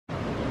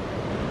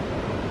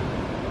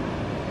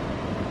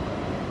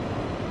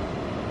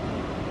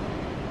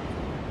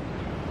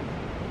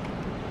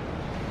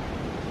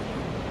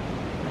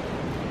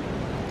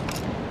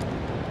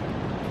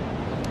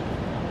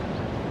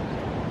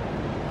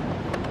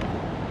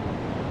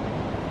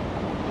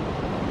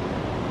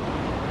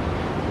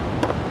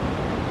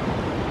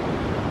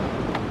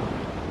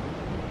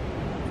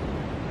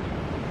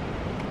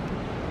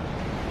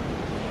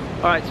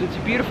All right, so it's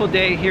a beautiful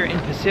day here in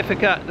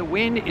Pacifica. The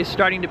wind is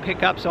starting to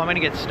pick up, so I'm gonna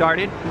get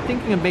started. I'm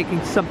thinking of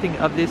making something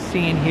of this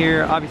scene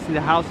here. Obviously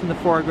the house in the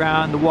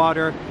foreground, the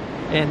water,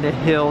 and the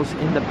hills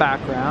in the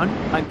background.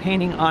 I'm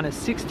painting on a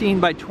 16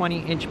 by 20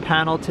 inch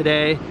panel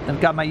today. I've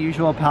got my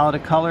usual palette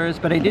of colors,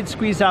 but I did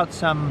squeeze out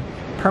some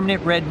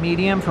permanent red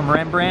medium from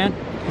Rembrandt,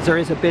 because there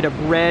is a bit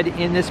of red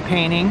in this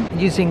painting. I'm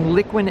using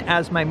liquid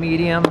as my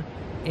medium,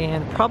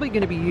 and probably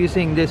gonna be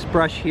using this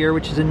brush here,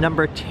 which is a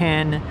number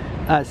 10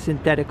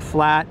 synthetic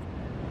flat.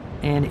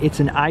 And it's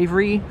an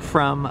ivory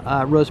from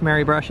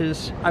Rosemary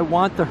brushes. I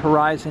want the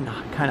horizon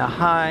kind of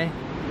high,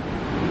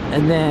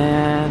 and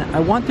then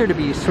I want there to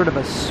be sort of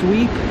a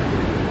sweep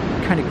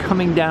kind of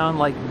coming down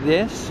like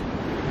this,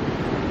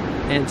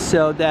 and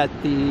so that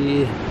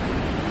the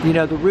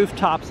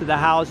rooftops of the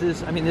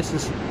houses, I mean this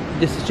is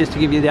just to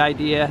give you the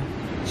idea,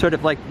 sort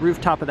of like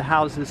rooftop of the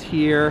houses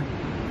here,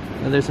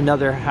 and there's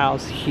another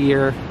house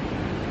here,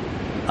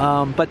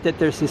 but that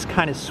there's this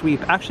kind of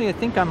sweep. Actually, I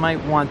think I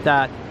might want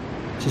that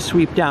to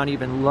sweep down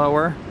even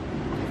lower.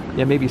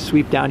 Yeah, maybe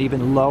sweep down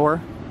even lower,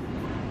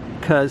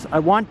 because I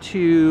want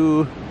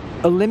to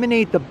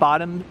eliminate the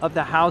bottom of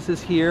the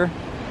houses here.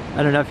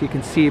 I don't know if you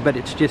can see, but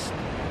it's just,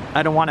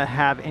 I don't want to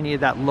have any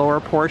of that lower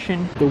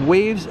portion. The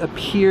waves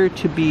appear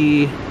to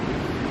be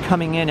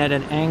coming in at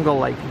an angle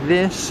like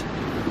this,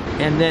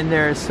 and then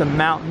there's some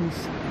mountains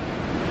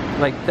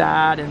like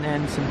that, and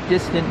then some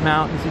distant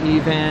mountains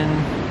even,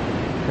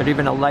 or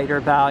even a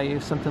lighter value,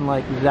 something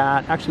like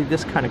that. Actually,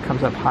 this kind of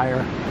comes up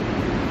higher.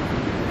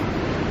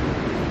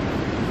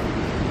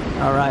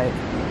 All right,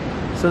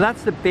 so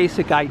that's the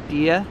basic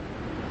idea.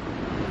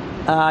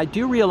 I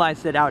do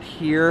realize that out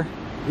here,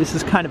 this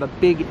is kind of a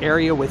big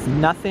area with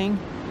nothing.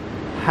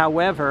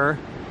 However,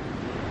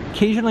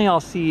 occasionally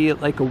I'll see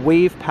like a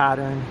wave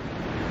pattern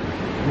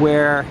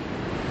where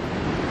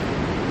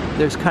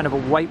there's kind of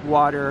a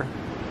whitewater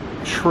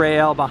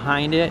trail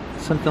behind it,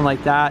 something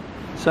like that.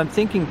 So I'm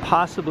thinking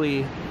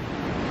possibly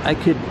I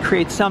could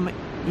create some,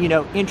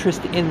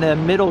 interest in the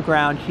middle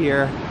ground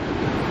here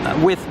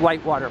with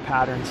whitewater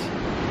patterns.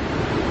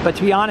 But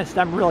to be honest,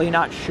 I'm really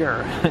not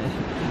sure.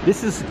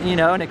 This is,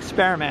 an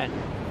experiment.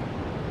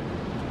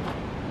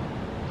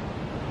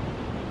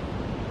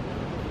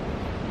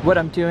 What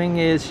I'm doing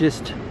is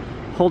just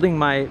holding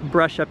my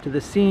brush up to the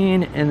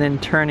scene and then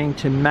turning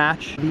to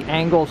match the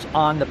angles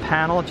on the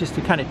panel, just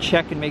to kind of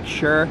check and make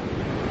sure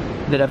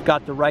that I've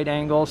got the right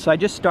angle. So I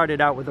just started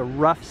out with a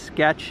rough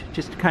sketch,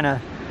 just to kind of,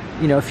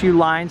 a few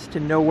lines to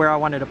know where I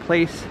wanted to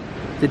place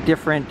the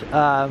different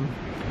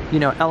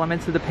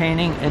elements of the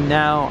painting, and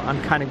now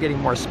I'm kind of getting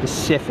more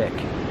specific,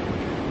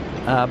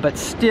 but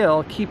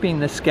still keeping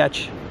the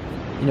sketch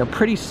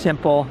pretty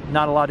simple,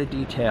 not a lot of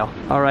detail.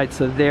 All right,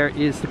 so there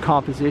is the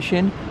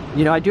composition.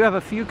 I do have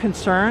a few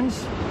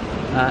concerns.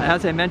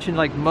 As I mentioned,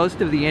 like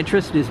most of the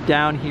interest is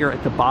down here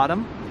at the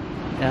bottom,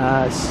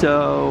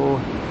 so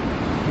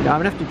I'm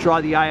gonna have to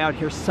draw the eye out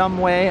here some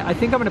way. I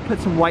think I'm gonna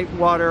put some white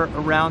water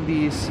around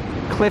these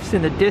cliffs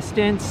in the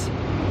distance,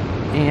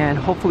 and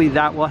hopefully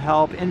that will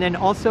help. And then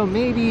also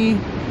maybe,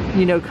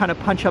 kind of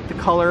punch up the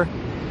color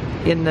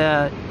in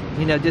the,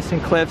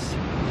 distant cliffs.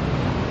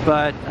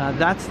 But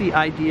that's the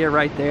idea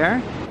right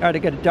there. All right, I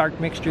got a dark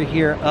mixture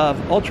here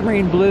of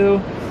ultramarine blue,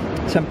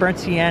 some burnt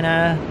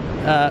sienna,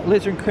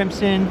 alizarin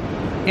crimson,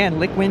 and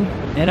liquid.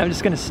 And I'm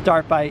just gonna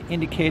start by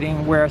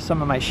indicating where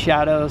some of my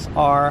shadows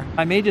are.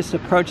 I may just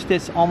approach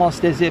this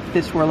almost as if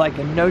this were like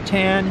a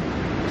no-tan,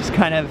 just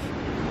kind of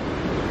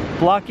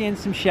block in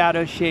some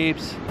shadow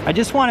shapes. I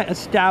just want to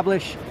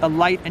establish a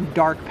light and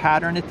dark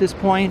pattern at this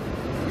point,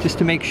 just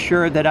to make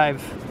sure that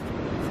I've,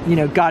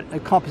 got a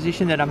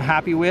composition that I'm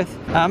happy with.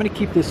 I'm going to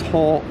keep this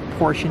whole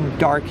portion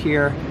dark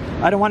here.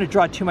 I don't want to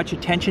draw too much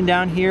attention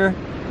down here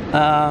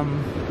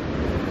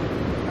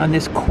on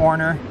this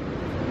corner.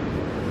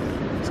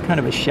 It's kind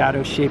of a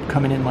shadow shape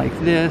coming in like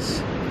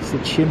this. It's the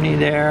chimney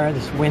there.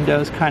 This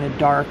window's kind of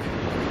dark.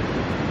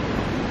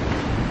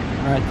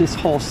 All right, this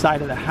whole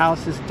side of the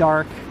house is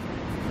dark.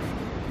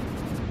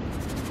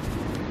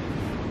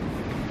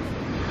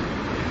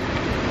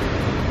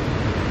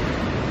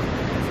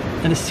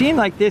 And a scene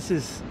like this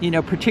is,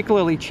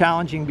 particularly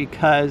challenging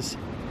because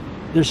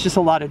there's just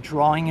a lot of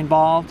drawing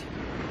involved.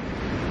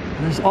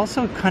 And there's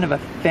also kind of a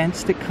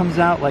fence that comes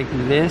out like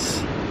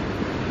this.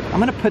 I'm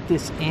gonna put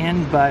this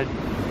in, but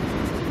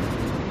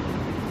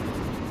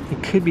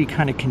it could be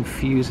kind of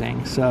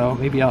confusing. So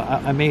maybe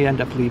I may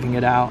end up leaving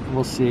it out.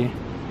 We'll see.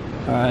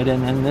 All right,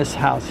 and then this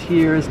house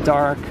here is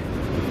dark.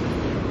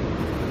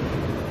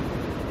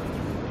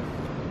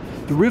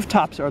 The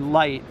rooftops are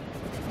light,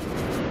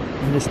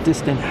 and this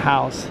distant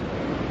house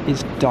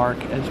is dark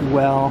as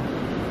well.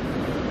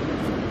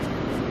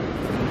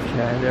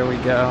 Okay, there we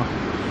go.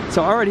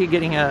 So already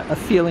getting a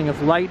feeling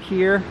of light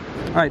here.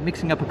 All right,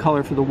 mixing up a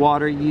color for the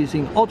water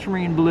using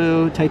ultramarine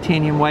blue,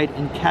 titanium white,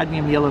 and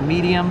cadmium yellow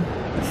medium.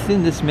 I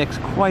thinned this mix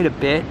quite a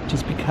bit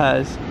just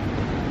because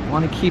I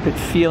want to keep it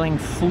feeling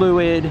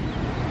fluid.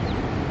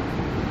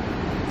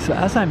 So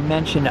as I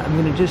mentioned, I'm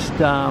going to just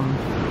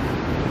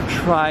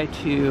try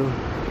to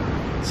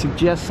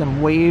suggest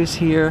some waves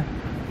here.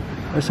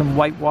 or some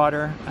white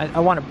water. I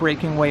want a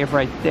breaking wave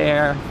right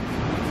there.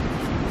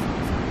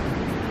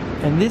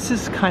 And this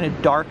is kind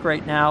of dark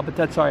right now, but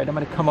that's all right. I'm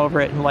going to come over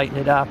it and lighten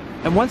it up.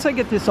 And once I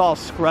get this all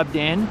scrubbed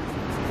in,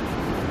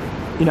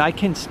 you know, I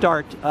can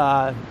start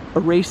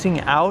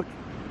erasing out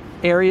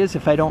areas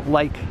if I don't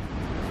like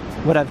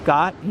what I've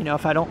got. You know,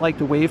 if I don't like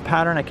the wave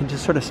pattern, I can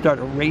just sort of start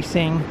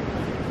erasing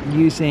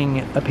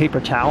using a paper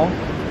towel.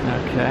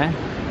 Okay.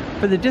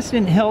 For the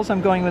distant hills,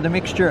 I'm going with a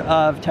mixture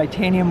of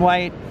titanium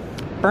white,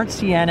 burnt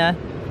sienna,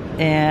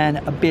 and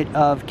a bit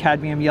of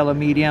cadmium yellow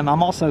medium.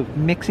 I'm also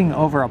mixing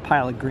over a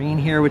pile of green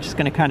here, which is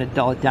going to kind of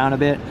dull it down a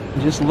bit.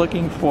 I'm just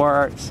looking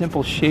for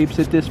simple shapes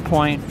at this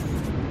point.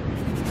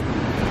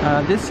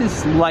 This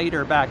is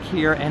lighter back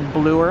here and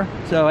bluer,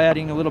 so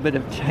adding a little bit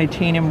of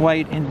titanium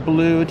white and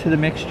blue to the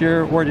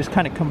mixture, or just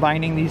kind of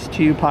combining these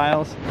two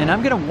piles. And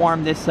I'm going to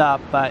warm this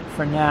up, but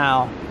for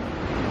now,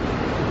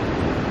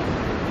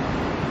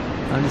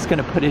 I'm just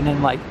going to put it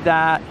in like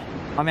that.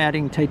 I'm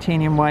adding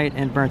titanium white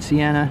and burnt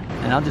sienna,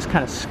 and I'll just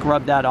kind of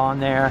scrub that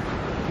on there.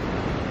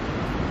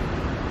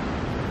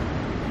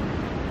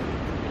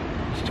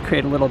 Just to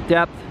create a little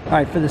depth. All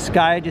right, for the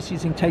sky, just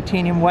using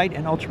titanium white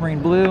and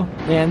ultramarine blue.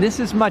 And this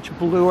is much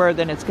bluer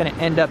than it's going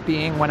to end up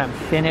being when I'm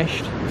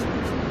finished.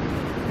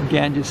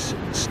 Again, just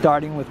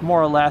starting with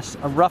more or less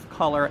a rough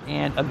color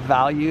and a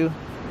value,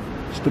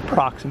 just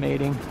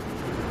approximating.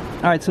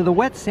 All right, so the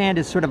wet sand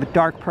is sort of a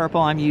dark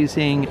purple. I'm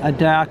using a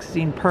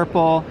dioxazine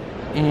purple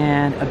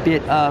and a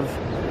bit of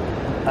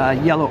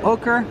yellow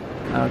ochre.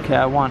 Okay,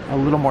 I want a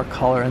little more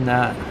color in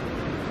that.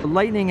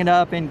 Lightening it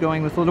up and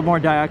going with a little more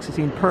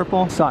dioxazine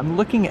purple. So I'm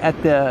looking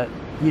at the,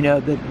 you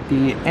know,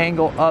 the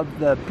angle of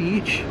the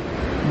beach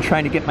and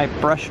trying to get my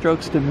brush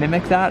strokes to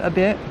mimic that a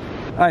bit.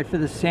 All right, for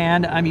the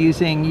sand, I'm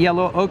using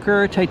yellow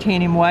ochre,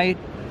 titanium white,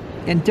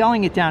 and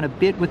dulling it down a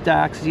bit with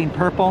dioxazine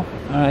purple.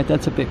 All right,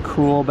 that's a bit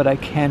cool, but I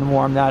can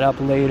warm that up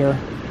later.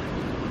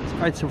 All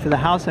right, so for the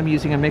house, I'm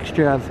using a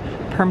mixture of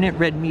permanent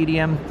red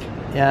medium,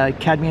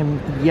 cadmium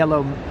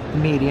yellow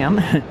medium,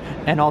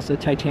 and also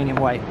titanium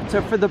white.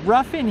 So for the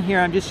rough in here,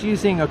 I'm just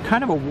using a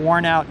kind of a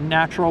worn out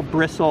natural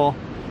bristle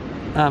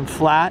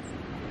flat,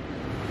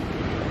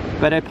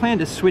 but I plan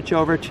to switch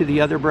over to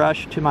the other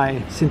brush, to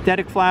my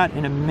synthetic flat,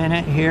 in a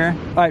minute here.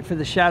 All right, for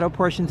the shadow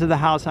portions of the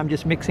house, I'm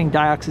just mixing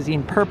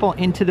dioxazine purple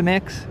into the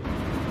mix.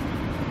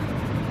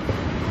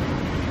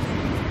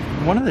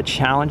 One of the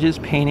challenges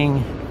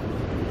painting,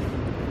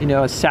 you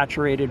know, a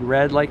saturated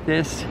red like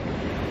this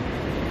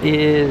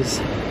is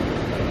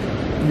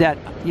that,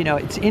 you know,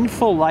 it's in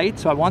full light,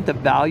 so I want the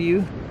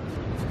value,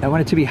 I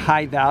want it to be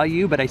high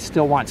value, but I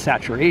still want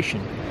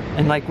saturation.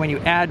 And like when you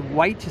add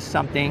white to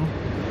something,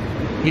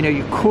 you know,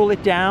 you cool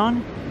it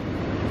down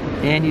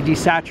and you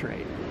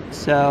desaturate.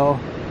 So,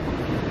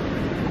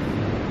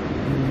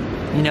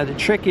 you know, the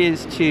trick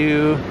is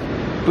to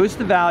boost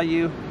the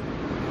value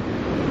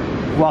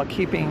while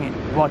keeping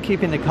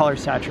the color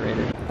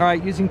saturated. All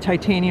right, using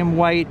titanium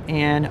white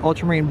and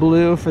ultramarine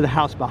blue for the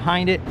house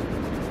behind it.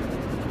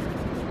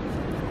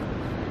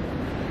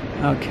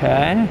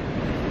 Okay.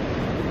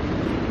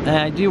 And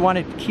I do want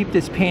to keep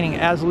this painting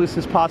as loose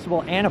as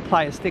possible and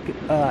apply as thick, you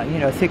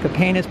know, thick a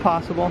paint as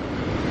possible.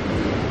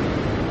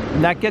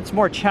 And that gets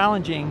more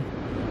challenging.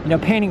 You know,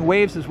 painting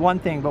waves is one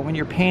thing, but when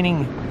you're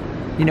painting,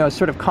 you know, a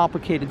sort of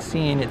complicated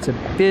scene, it's a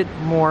bit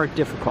more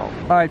difficult.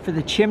 All right, for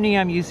the chimney,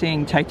 I'm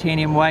using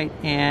titanium white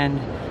and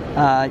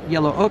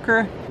yellow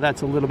ochre.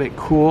 That's a little bit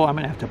cool. I'm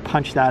gonna have to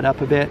punch that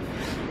up a bit.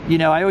 You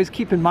know, I always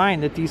keep in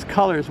mind that these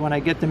colors, when I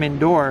get them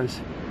indoors,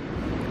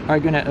 are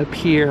gonna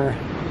appear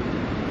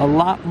a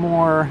lot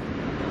more,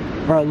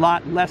 or a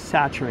lot less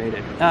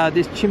saturated.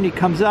 This chimney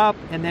comes up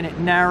and then it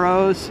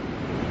narrows.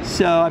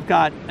 So I've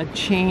got a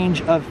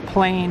change of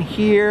plane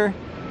here.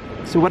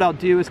 So what I'll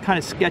do is kind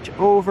of sketch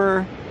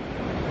over,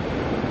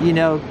 you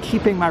know,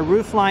 keeping my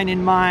roof line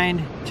in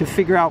mind to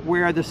figure out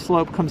where the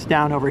slope comes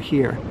down over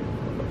here.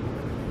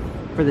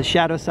 For the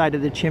shadow side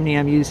of the chimney,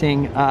 I'm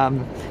using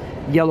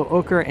yellow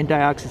ochre and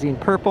dioxazine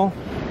purple.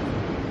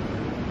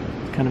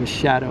 It's kind of a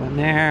shadow in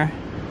there.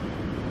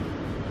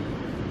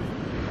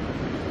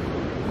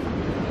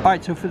 All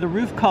right, so for the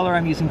roof color,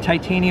 I'm using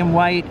titanium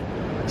white,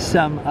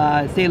 some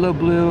phthalo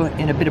blue,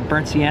 and a bit of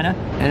burnt sienna.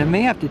 And I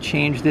may have to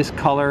change this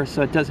color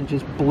so it doesn't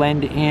just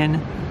blend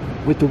in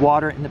with the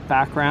water in the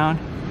background,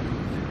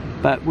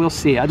 but we'll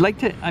see. I'd like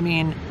to, I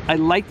mean, I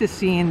like the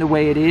scene the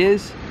way it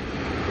is.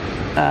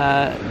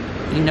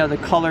 You know, the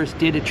colors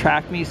did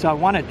attract me, so I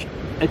want to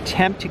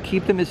attempt to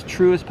keep them as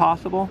true as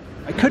possible.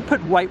 I could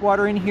put white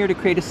water in here to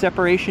create a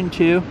separation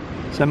too,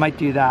 so I might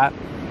do that.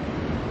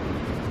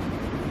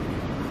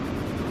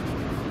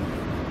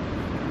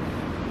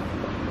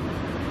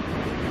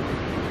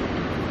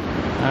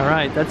 All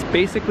right, that's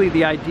basically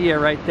the idea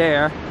right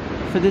there.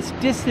 For this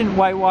distant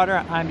white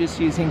water, I'm just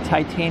using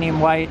titanium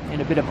white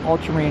and a bit of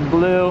ultramarine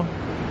blue.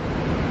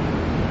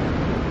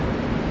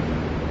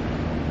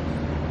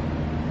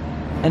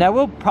 And I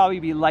will probably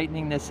be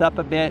lightening this up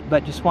a bit,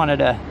 but just wanted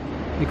to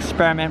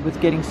experiment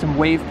with getting some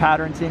wave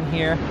patterns in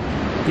here.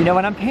 You know,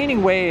 when I'm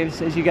painting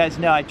waves, as you guys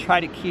know, I try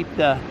to keep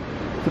the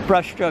The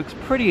brush stroke's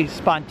pretty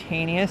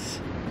spontaneous.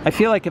 I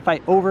feel like if I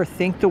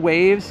overthink the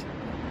waves,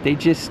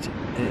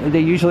 they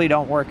usually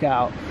don't work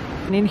out.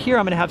 And in here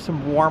I'm gonna have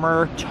some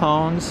warmer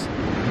tones,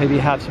 maybe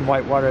have some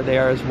white water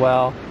there as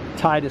well.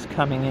 Tide is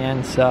coming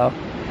in, so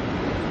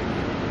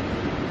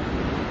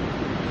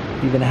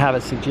even have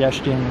a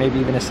suggestion, maybe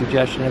even a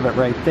suggestion of it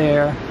right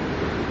there.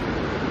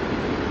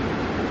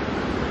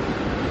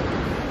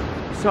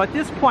 So at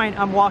this point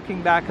I'm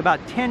walking back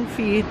about 10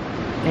 feet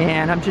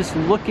and I'm just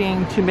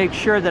looking to make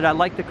sure that I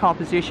like the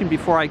composition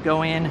before I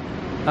go in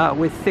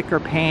with thicker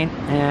paint.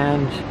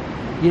 And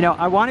you know,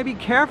 I want to be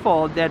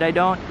careful that I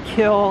don't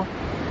kill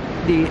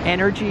the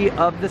energy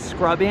of the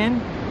scrub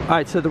in. All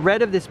right, so the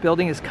red of this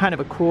building is kind of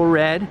a cool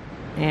red,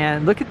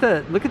 and look at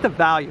the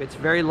value. It's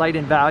very light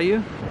in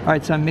value. All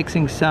right, so I'm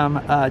mixing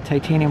some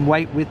titanium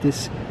white with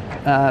this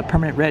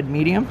permanent red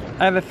medium.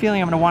 I have a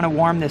feeling I'm going to want to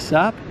warm this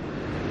up,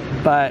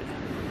 but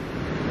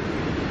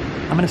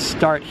I'm going to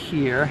start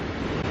here.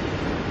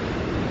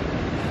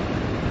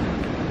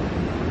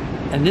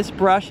 And this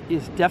brush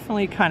is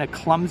definitely kind of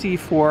clumsy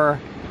for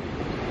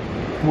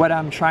what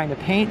I'm trying to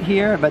paint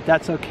here, but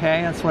that's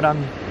okay. That's what I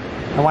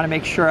want to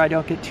make sure I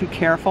don't get too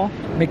careful.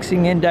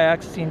 Mixing in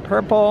dioxazine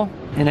purple,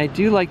 and I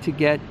do like to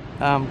get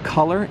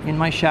color in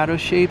my shadow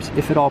shapes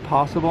if at all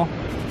possible.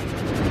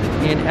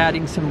 And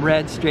adding some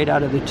red straight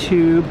out of the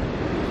tube.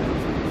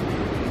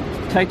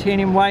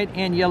 Titanium white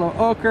and yellow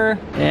ochre,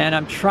 and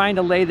I'm trying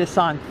to lay this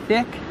on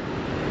thick.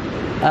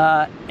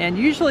 And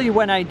usually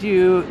when I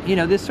do, you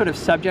know, this sort of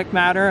subject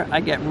matter, I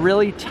get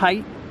really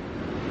tight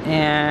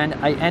and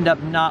I end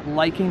up not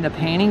liking the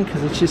painting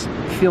because it just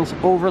feels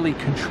overly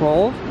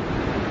controlled.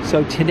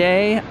 So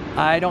today,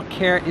 I don't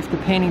care if the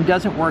painting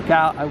doesn't work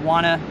out. I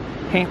want to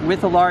paint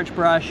with a large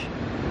brush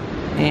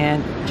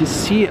and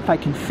just see if I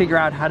can figure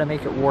out how to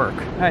make it work.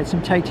 All right,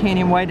 some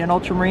titanium white and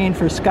ultramarine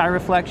for sky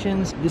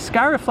reflections. The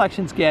sky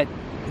reflections get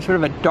sort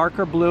of a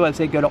darker blue as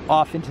they go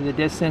off into the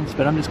distance,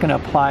 but I'm just going to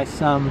apply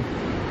some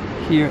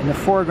here in the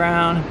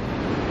foreground.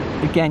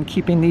 Again,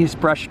 keeping these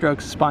brush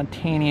strokes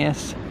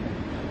spontaneous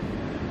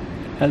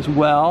as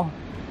well,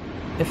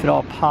 if at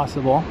all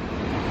possible.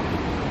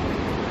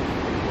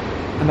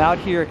 I'm out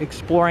here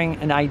exploring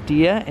an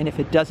idea, and if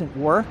it doesn't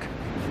work,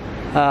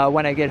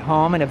 when I get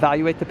home and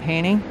evaluate the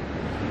painting,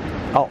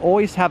 I'll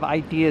always have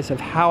ideas of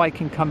how I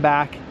can come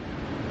back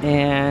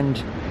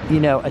and, you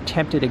know,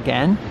 attempt it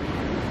again.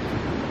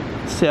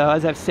 So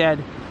as I've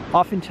said,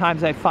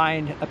 oftentimes I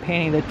find a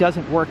painting that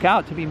doesn't work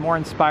out to be more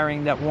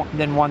inspiring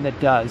than one that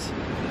does.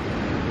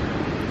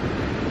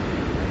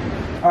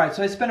 All right,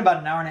 so I spent about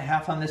an hour and a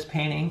half on this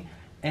painting,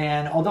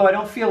 and although I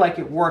don't feel like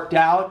it worked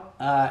out,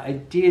 I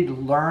did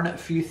learn a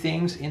few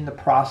things in the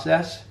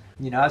process.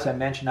 You know, as I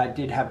mentioned, I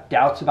did have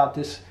doubts about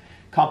this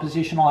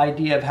compositional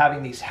idea of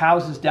having these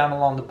houses down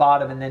along the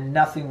bottom and then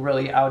nothing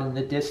really out in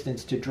the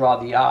distance to draw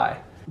the eye.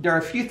 There are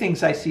a few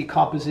things I see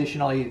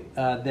compositionally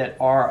that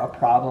are a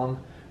problem.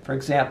 For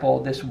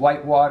example, this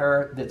white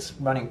water that's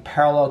running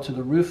parallel to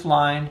the roof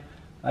line,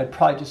 I'd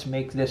probably just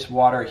make this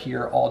water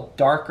here all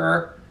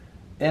darker.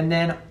 And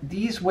then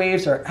these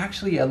waves are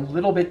actually a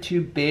little bit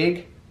too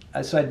big,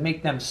 so I'd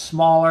make them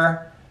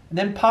smaller, and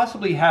then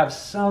possibly have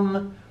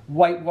some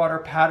white water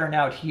pattern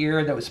out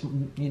here that was,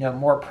 you know,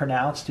 more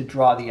pronounced to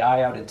draw the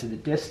eye out into the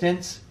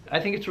distance. I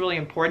think it's really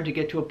important to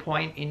get to a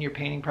point in your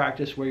painting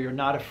practice where you're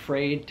not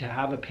afraid to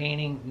have a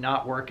painting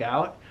not work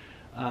out.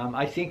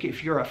 I think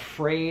if you're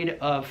afraid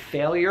of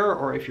failure,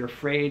 or if you're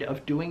afraid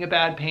of doing a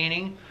bad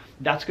painting,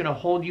 that's going to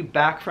hold you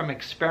back from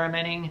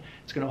experimenting.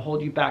 It's going to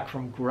hold you back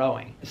from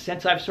growing.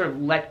 Since I've sort of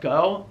let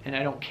go and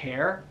I don't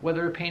care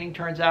whether a painting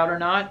turns out or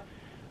not,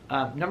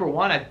 number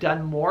one, I've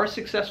done more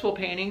successful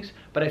paintings,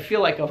 but I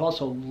feel like I've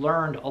also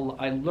learned a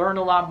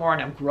lot more,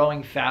 and I'm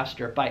growing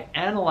faster by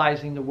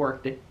analyzing the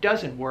work that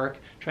doesn't work,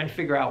 trying to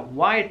figure out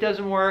why it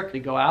doesn't work, to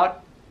go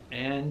out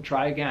and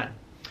try again.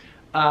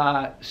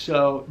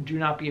 So do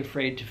not be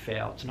afraid to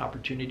fail. It's an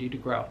opportunity to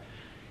grow.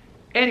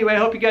 Anyway, I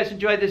hope you guys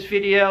enjoyed this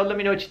video. Let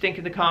me know what you think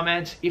in the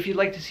comments. If you'd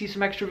like to see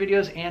some extra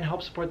videos and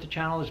help support the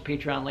channel, there's a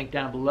Patreon link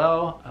down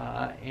below.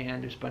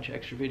 And there's a bunch of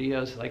extra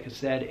videos, like I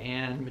said,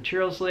 and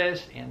materials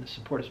list, and the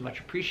support is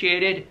much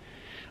appreciated.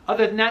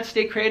 Other than that,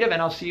 stay creative,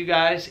 and I'll see you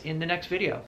guys in the next video.